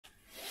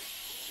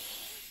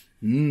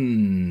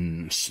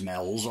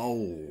Smells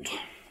old.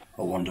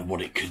 I wonder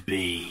what it could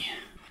be.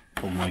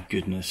 Oh my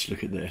goodness,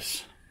 look at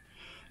this.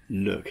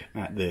 Look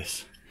at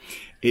this.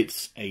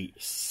 It's a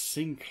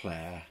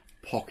Sinclair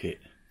Pocket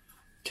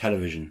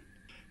television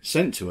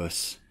sent to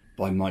us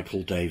by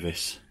Michael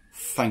Davis.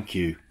 Thank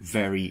you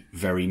very,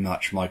 very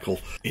much, Michael.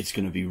 It's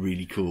going to be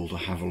really cool to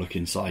have a look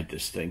inside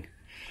this thing.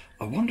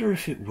 I wonder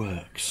if it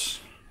works.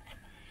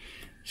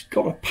 It's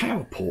got a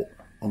power port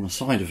on the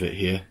side of it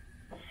here,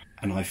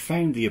 and I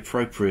found the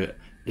appropriate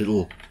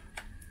little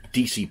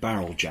DC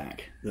barrel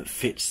jack that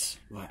fits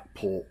that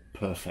port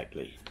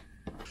perfectly.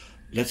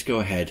 Let's go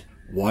ahead,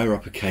 wire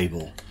up a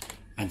cable,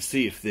 and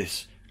see if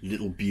this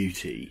little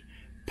beauty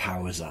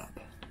powers up.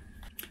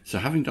 So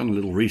having done a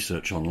little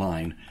research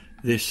online,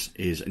 this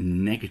is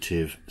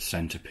negative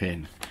centre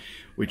pin,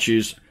 which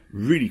is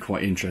really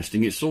quite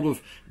interesting. It sort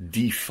of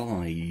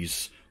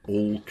defies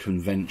all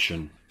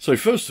convention. So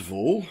first of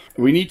all,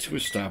 we need to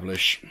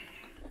establish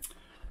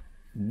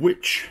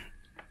which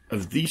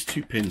of these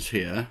two pins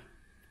here,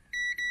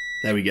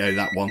 there we go,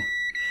 that one,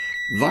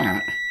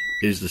 that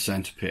is the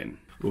centre pin.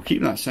 We'll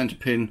keep that centre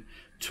pin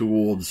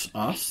towards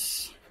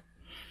us,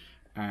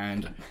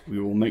 and we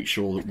will make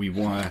sure that we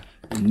wire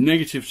the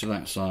negative to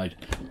that side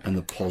and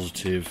the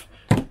positive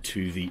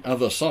to the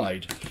other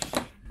side.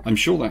 I'm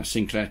sure that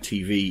Sinclair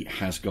TV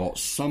has got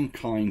some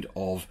kind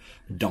of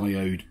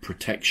diode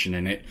protection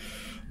in it,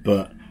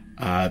 but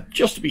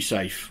just to be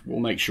safe,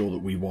 we'll make sure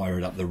that we wire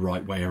it up the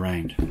right way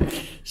around.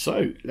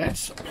 So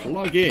let's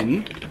plug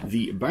in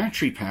the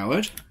battery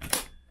powered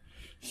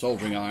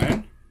soldering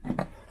iron.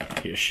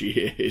 Here she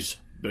is.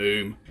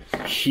 Boom.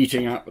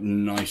 Heating up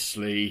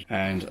nicely.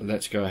 And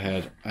let's go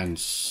ahead and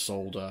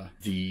solder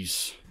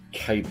these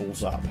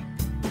cables up.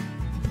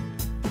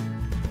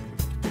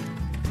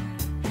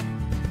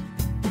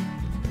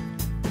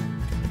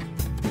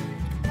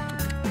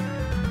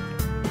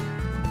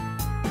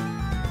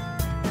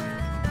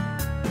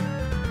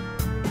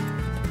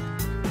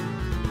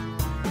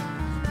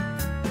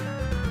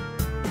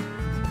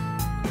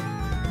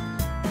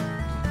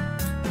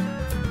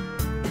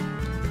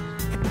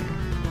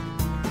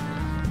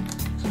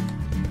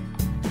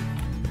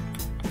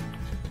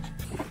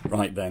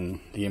 Right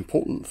then, the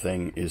important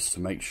thing is to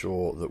make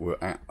sure that we're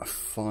at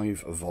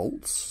 5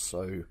 volts.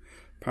 So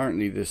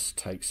apparently this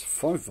takes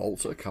 5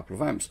 volts at a couple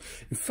of amps.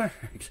 In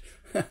fact,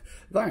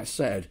 that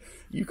said,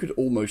 you could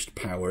almost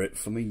power it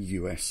from a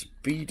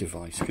USB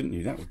device, couldn't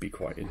you? That would be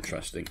quite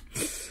interesting.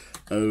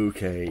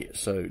 Okay,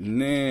 so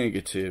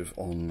negative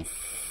on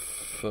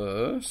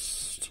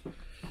first.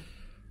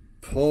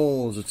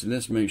 Positive.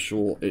 Let's make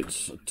sure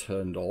it's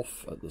turned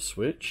off at the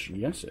switch.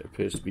 Yes, it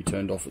appears to be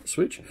turned off at the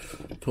switch.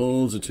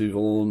 Positive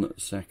on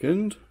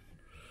second.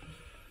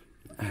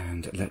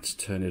 And let's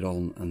turn it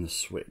on and the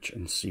switch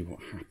and see what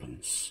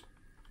happens.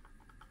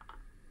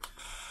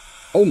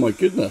 Oh my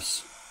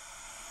goodness.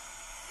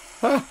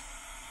 Ha!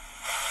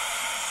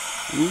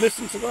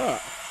 Listen to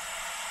that.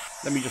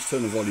 Let me just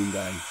turn the volume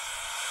down.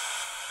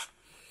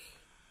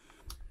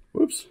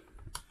 Whoops.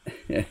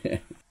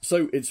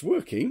 So it's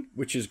working,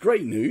 which is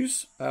great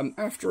news.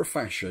 After a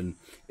fashion,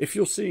 if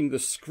you're seeing the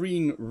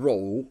screen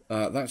roll,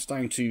 that's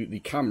down to the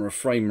camera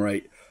frame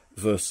rate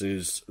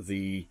versus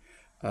the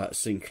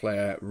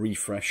Sinclair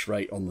refresh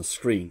rate on the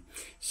screen.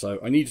 So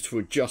I needed to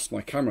adjust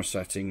my camera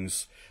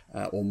settings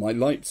or my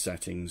light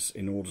settings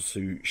in order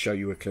to show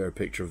you a clearer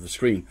picture of the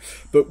screen.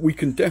 But we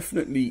can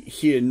definitely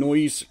hear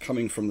noise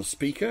coming from the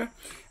speaker,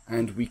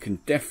 and we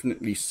can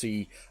definitely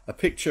see a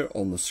picture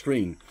on the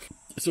screen.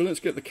 So let's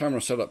get the camera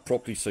set up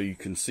properly so you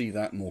can see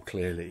that more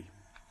clearly.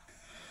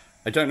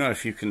 I don't know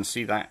if you can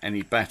see that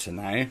any better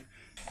now.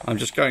 I'm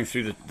just going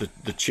through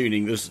the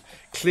tuning. There's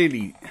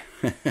clearly...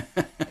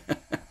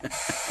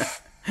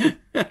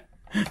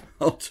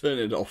 I'll turn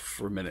it off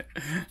for a minute.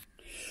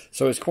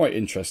 So it's quite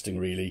interesting,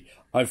 really.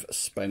 I've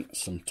spent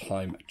some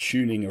time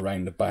tuning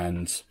around the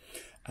bands,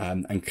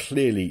 and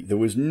clearly there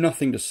was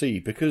nothing to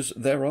see because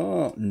there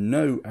are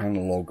no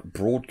analog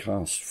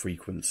broadcast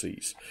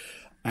frequencies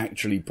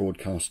actually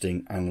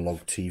broadcasting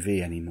analog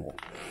TV anymore.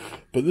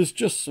 But there's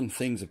just some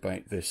things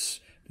about this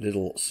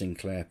little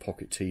Sinclair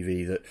Pocket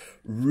TV that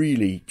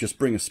really just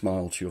bring a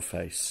smile to your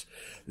face.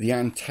 The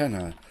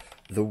antenna,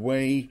 the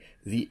way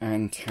the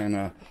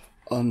antenna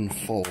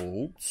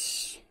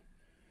unfolds,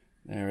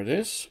 there it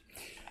is.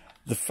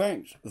 The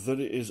fact that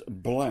it is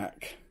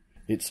black,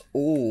 it's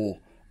all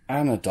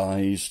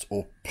anodized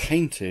or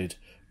painted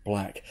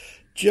black,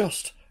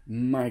 just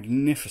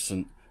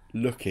magnificent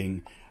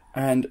looking,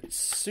 and it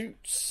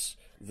suits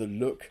the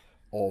look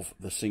of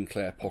the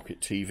Sinclair Pocket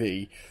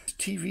TV.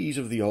 TVs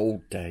of the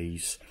old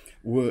days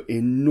were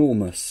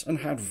enormous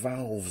and had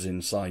valves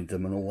inside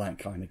them and all that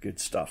kind of good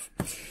stuff.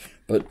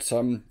 But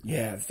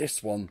yeah,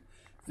 this one,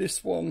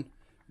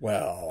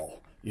 well,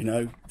 you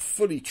know,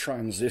 fully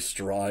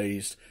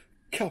transistorized,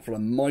 couple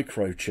of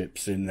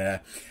microchips in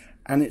there,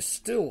 and it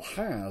still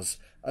has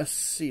a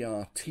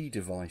CRT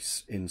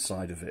device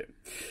inside of it.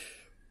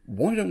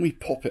 Why don't we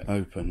pop it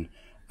open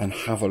and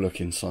have a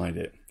look inside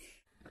it?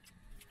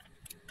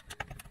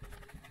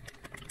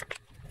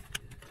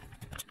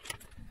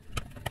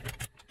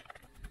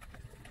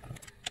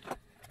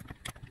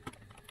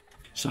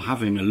 So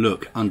having a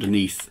look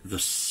underneath the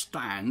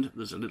stand,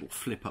 there's a little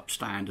flip up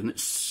stand and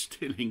it's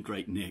still in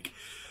great nick.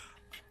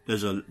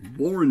 There's a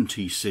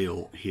warranty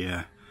seal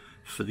here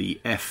for the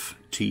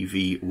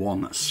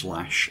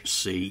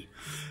FTV1/C.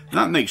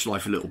 That makes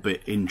life a little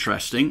bit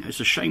interesting. It's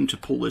a shame to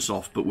pull this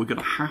off, but we're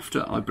going to have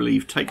to, I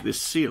believe, take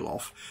this seal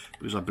off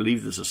because I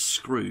believe there's a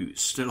screw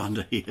still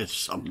under here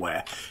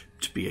somewhere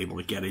to be able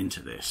to get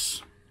into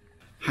this.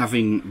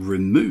 Having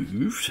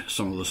removed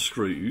some of the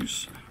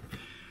screws,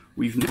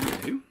 we've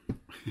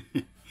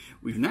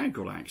now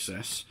got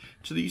access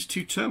to these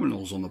two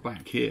terminals on the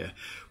back here,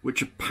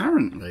 which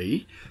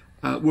apparently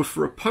were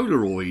for a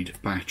Polaroid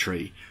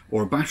battery,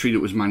 or a battery that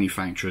was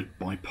manufactured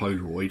by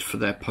Polaroid for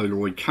their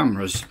Polaroid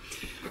cameras,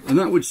 and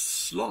that would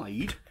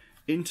slide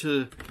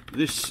into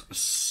this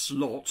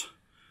slot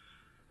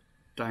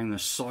down the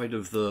side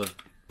of the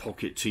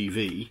Pocket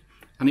TV,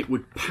 and it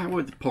would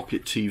power the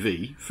Pocket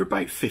TV for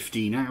about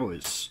 15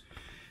 hours,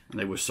 and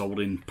they were sold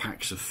in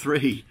packs of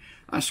 3.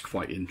 That's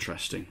quite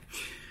interesting.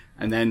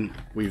 And then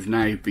we've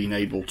now been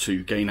able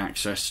to gain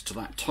access to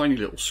that tiny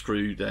little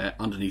screw there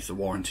underneath the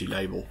warranty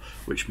label,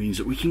 which means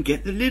that we can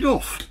get the lid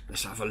off.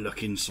 Let's have a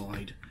look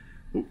inside.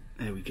 Oh,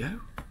 there we go.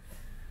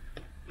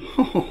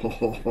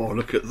 Oh,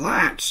 look at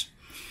that.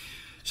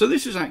 So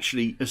this is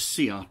actually a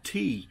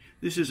CRT.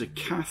 This is a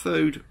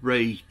cathode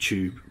ray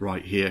tube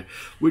right here,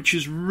 which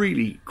is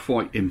really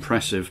quite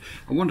impressive.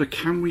 I wonder,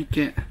 can we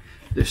get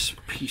this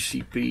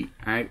PCB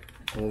out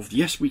of...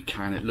 Yes, we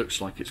can. It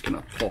looks like it's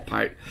going to pop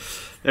out.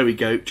 There we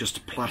go, just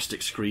a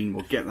plastic screen.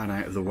 We'll get that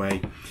out of the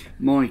way.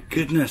 My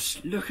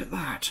goodness, look at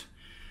that.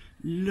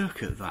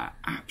 Look at that.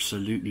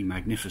 Absolutely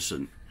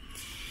magnificent.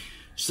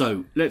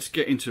 So let's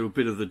get into a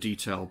bit of the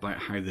detail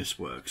about how this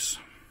works.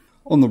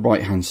 On the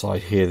right hand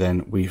side here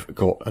then, we've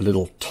got a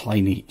little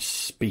tiny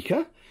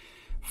speaker.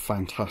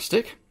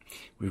 Fantastic.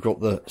 We've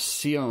got the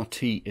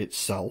CRT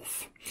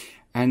itself.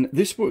 And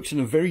this works in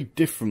a very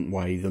different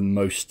way than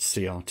most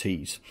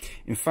CRTs.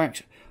 In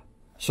fact,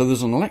 so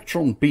there's an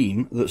electron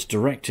beam that's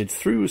directed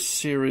through a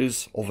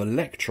series of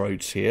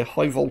electrodes here,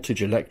 high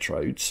voltage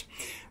electrodes.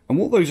 And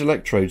what those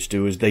electrodes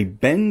do is they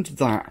bend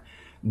that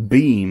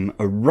beam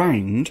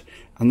around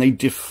and they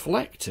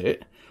deflect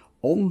it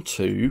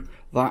onto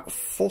that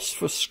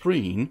phosphor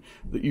screen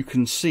that you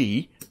can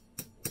see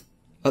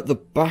at the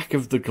back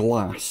of the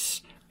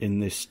glass in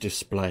this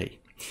display.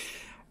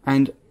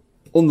 And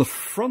on the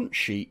front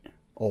sheet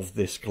of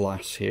this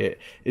glass here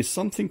is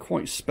something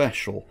quite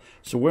special.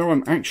 So where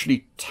I'm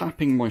actually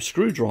tapping my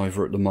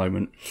screwdriver at the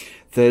moment,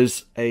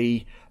 there's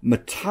a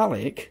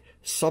metallic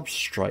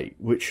substrate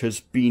which has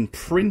been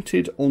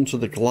printed onto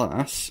the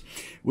glass,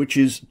 which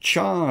is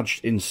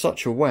charged in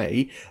such a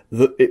way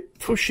that it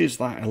pushes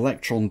that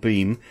electron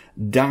beam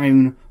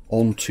down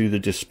onto the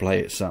display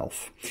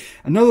itself.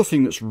 Another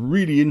thing that's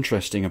really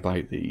interesting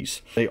about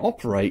these, they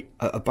operate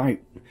at about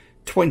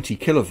 20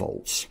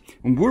 kilovolts,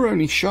 and we're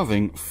only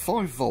shoving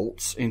 5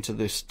 volts into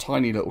this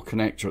tiny little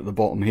connector at the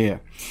bottom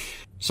here.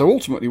 So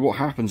ultimately what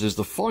happens is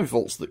the 5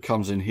 volts that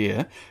comes in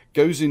here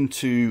goes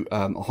into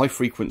a high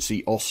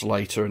frequency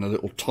oscillator and a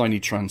little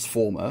tiny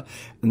transformer,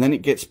 and then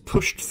it gets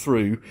pushed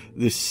through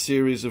this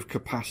series of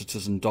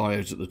capacitors and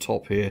diodes at the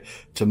top here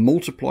to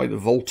multiply the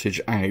voltage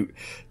out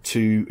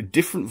to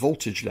different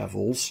voltage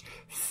levels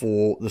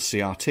for the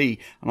CRT.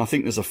 And I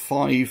think there's a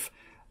 5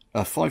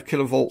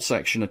 kilovolt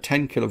section, a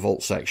 10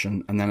 kilovolt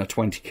section, and then a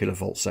 20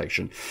 kilovolt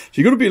section. So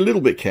you've got to be a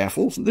little bit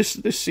careful. This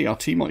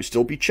CRT might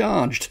still be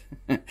charged.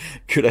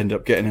 Could end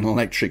up getting an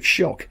electric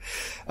shock.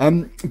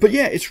 But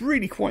yeah, it's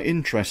really quite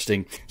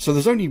interesting. So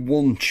there's only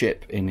one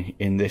chip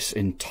in this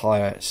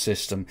entire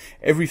system.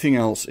 Everything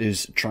else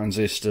is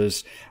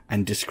transistors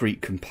and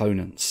discrete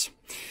components.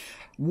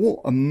 What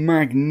a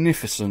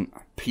magnificent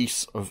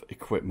piece of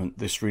equipment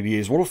this really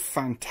is. What a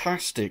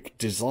fantastic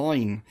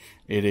design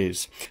it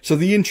is. So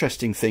the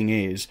interesting thing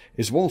is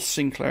while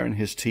Sinclair and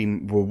his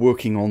team were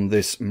working on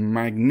this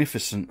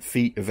magnificent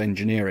feat of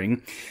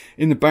engineering,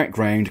 in the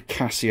background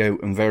Casio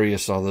and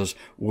various others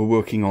were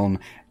working on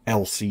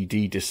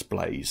LCD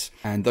displays.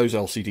 And those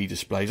LCD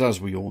displays, as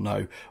we all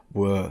know,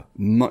 were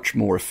much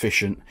more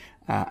efficient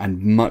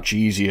and much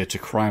easier to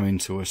cram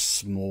into a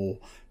small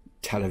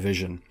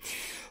television.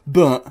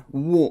 But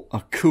what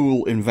a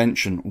cool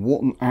invention.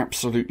 What an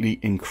absolutely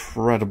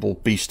incredible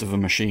beast of a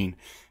machine.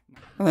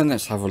 And then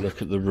let's have a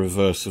look at the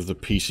reverse of the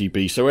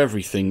PCB. So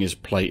everything is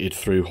plated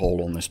through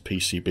hole on this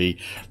PCB.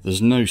 There's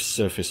no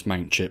surface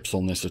mount chips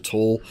on this at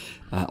all,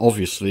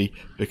 obviously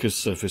because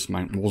surface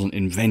mount wasn't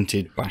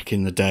invented back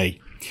in the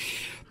day.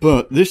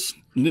 But this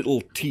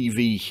little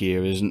TV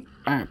here is an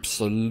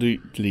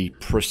absolutely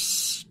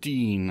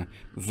pristine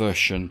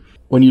version.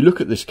 When you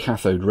look at this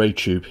cathode ray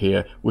tube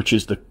here, which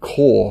is the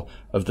core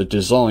of the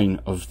design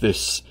of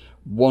this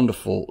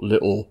wonderful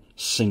little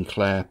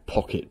Sinclair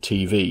Pocket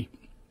TV,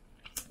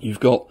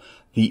 you've got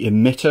the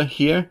emitter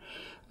here,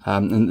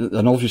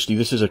 and obviously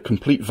this is a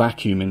complete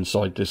vacuum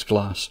inside this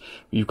glass.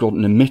 You've got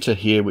an emitter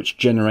here which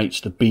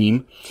generates the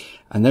beam,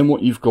 and then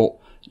what you've got,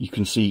 you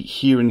can see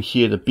here and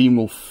here, the beam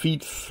will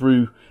feed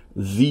through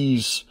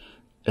these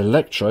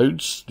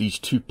electrodes, these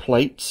two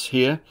plates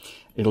here,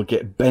 it'll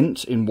get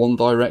bent in one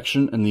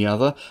direction and the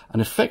other,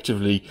 and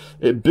effectively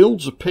it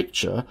builds a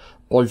picture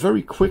by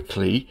very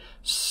quickly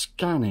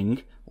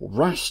scanning, or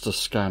raster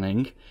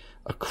scanning,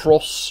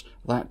 across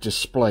that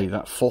display,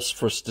 that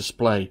phosphorus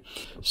display.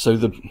 So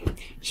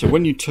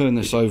when you turn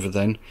this over,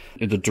 then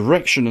the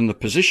direction and the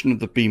position of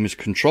the beam is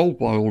controlled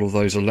by all of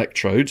those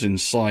electrodes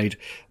inside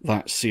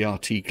that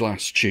CRT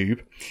glass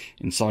tube,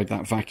 inside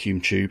that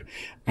vacuum tube,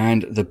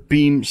 and the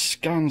beam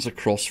scans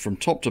across from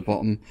top to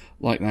bottom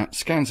like that,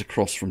 scans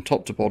across from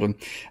top to bottom,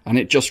 and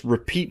it just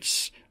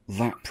repeats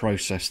that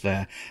process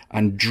there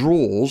and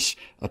draws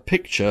a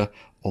picture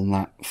on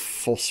that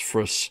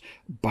phosphorus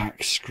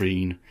back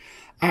screen.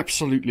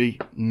 Absolutely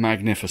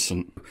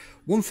magnificent.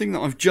 One thing that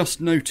I've just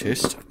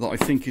noticed that I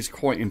think is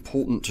quite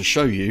important to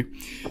show you,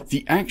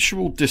 the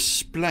actual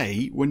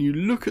display, when you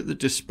look at the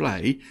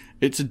display,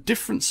 it's a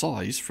different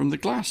size from the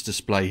glass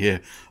display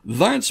here.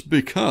 That's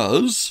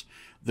because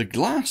the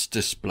glass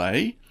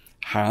display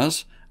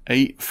has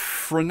a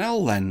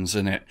Fresnel lens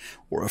in it,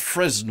 or a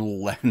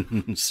Fresnel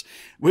lens,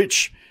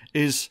 which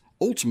is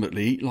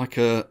ultimately like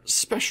a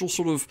special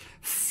sort of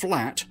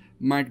flat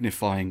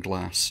magnifying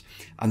glass,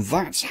 and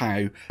that's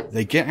how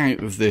they get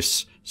out of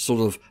this sort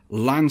of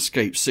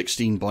landscape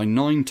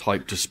 16:9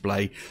 type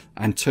display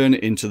and turn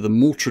it into the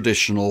more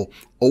traditional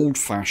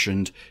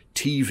old-fashioned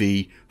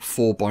TV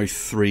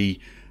 4:3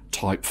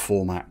 type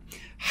format.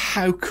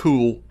 How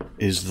cool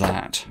is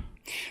that?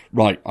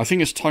 Right, I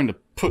think it's time to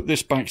put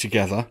this back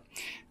together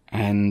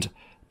and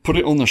put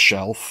it on the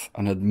shelf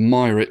and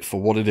admire it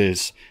for what it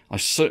is. I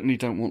certainly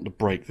don't want to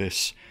break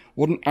this.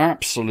 What an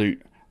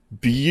absolute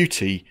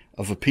beauty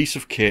of a piece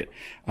of kit,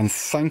 and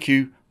thank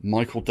you,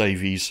 Michael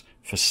Davies,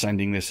 for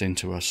sending this in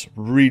to us.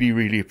 Really,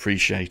 really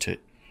appreciate it.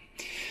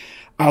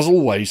 As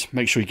always,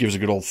 make sure you give us a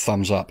good old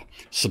thumbs up.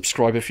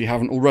 Subscribe if you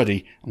haven't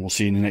already, and we'll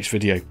see you in the next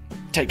video.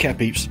 Take care,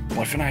 peeps.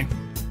 Bye for now.